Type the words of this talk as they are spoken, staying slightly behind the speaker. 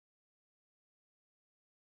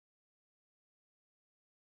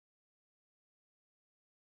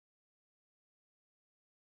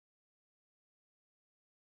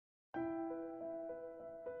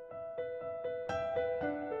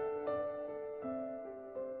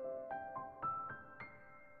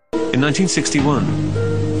In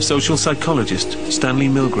 1961, social psychologist Stanley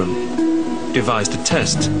Milgram devised a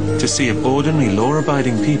test to see if ordinary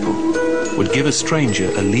law-abiding people would give a stranger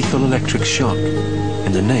a lethal electric shock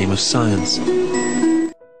in the name of science.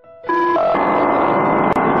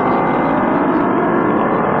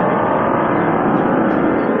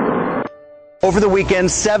 Over the weekend,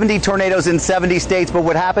 70 tornadoes in 70 states, but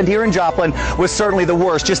what happened here in Joplin was certainly the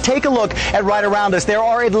worst. Just take a look at right around us. There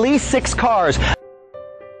are at least 6 cars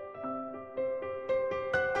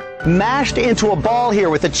mashed into a ball here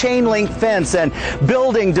with a chain link fence and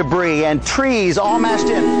building debris and trees all mashed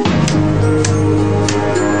in.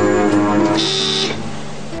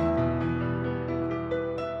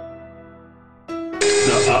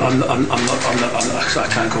 No, I'm not, I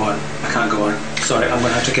can't go on. I can't go on. Sorry, I'm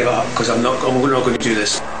going to have to give it up because we're not going to do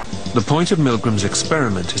this. The point of Milgram's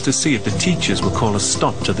experiment is to see if the teachers will call a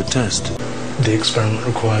stop to the test. The experiment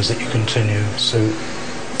requires that you continue, so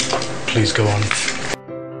please go on.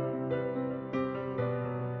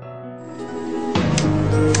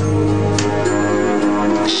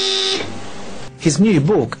 His new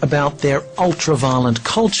book about their ultra-violent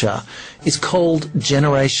culture is called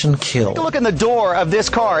Generation Kill. Take a look in the door of this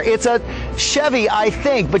car. It's a Chevy, I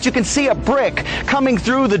think, but you can see a brick coming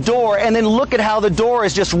through the door, and then look at how the door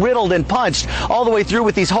is just riddled and punched all the way through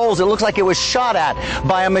with these holes. It looks like it was shot at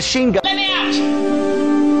by a machine gun. Let me out!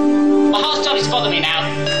 My heart's starting to bother me now.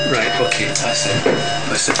 Right, okay, that's it.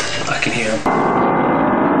 Listen, I can hear him.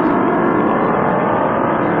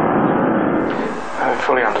 I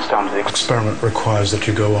fully understand the experiment requires that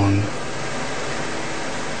you go on.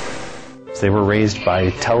 They were raised by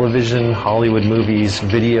television, Hollywood movies,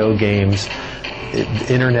 video games,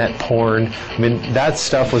 internet porn. I mean, that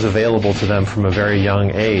stuff was available to them from a very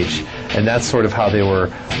young age, and that's sort of how they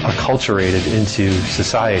were acculturated into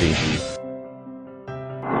society.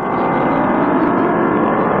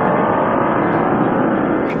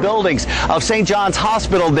 Buildings of St. John's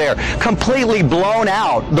Hospital there, completely blown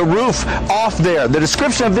out, the roof off there. The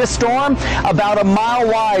description of this storm, about a mile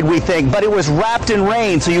wide, we think, but it was wrapped in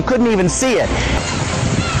rain, so you couldn't even see it.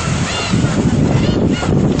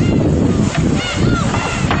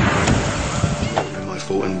 My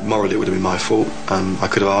fault, and morally it would have been my fault. I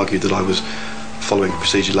could have argued that I was following a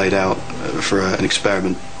procedure laid out for an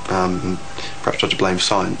experiment, perhaps tried to blame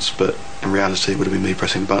science, but in reality it would have been me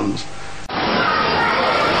pressing buttons.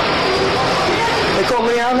 They called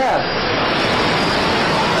me out now.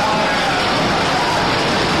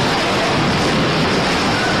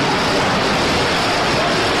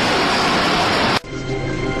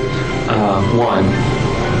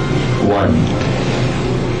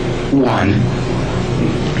 One.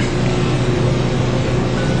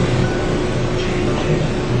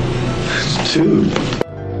 2.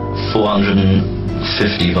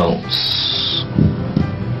 450 volts.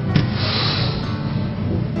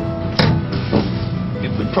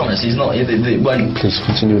 Promise, he's not. It won't. Please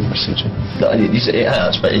continue with the procedure. It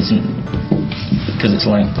hurts, but it isn't because it's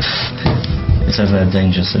like it's over a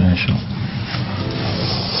dangerous initial.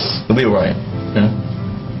 It'll be alright. Yeah.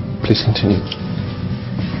 Please continue.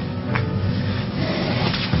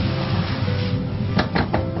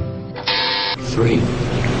 Three.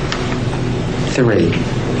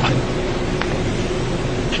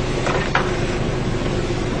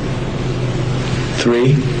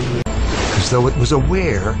 3. As though it was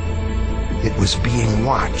aware it was being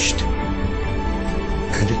watched.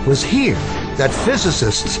 And it was here that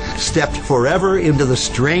physicists stepped forever into the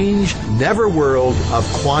strange, never world of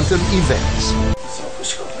quantum events.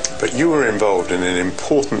 But you were involved in an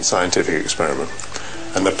important scientific experiment,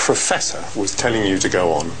 and the professor was telling you to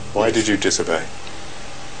go on. Why did you disobey?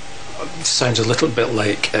 It sounds a little bit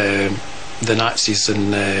like the Nazis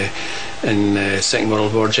in Second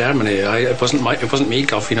World War Germany. It wasn't me,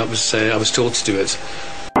 Gov. You know, I was told to do it.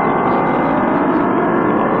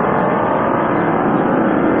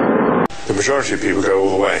 The majority of people go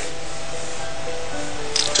all the way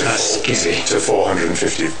to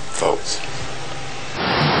 450 volts.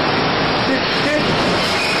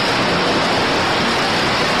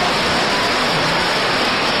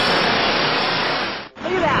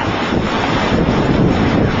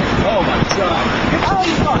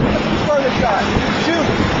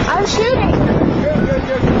 I'm shooting. Good.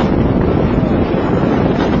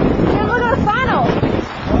 Hey, look at the funnel.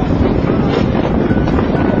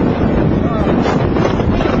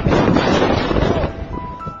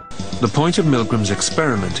 The point of Milgram's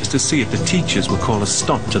experiment is to see if the teachers will call a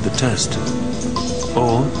stop to the test,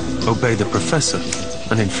 or obey the professor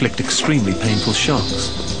and inflict extremely painful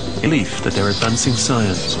shocks, in belief that they're advancing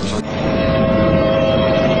science.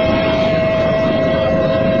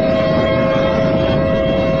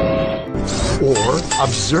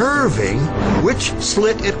 Observing which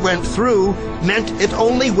slit it went through meant it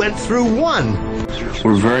only went through one.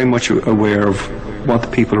 We're very much aware of what the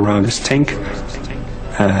people around us think.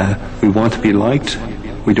 We want to be liked.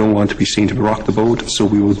 We don't want to be seen to rock the boat, so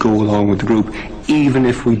we will go along with the group. Even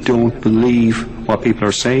if we don't believe what people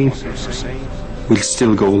are saying, we'll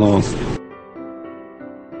still go along.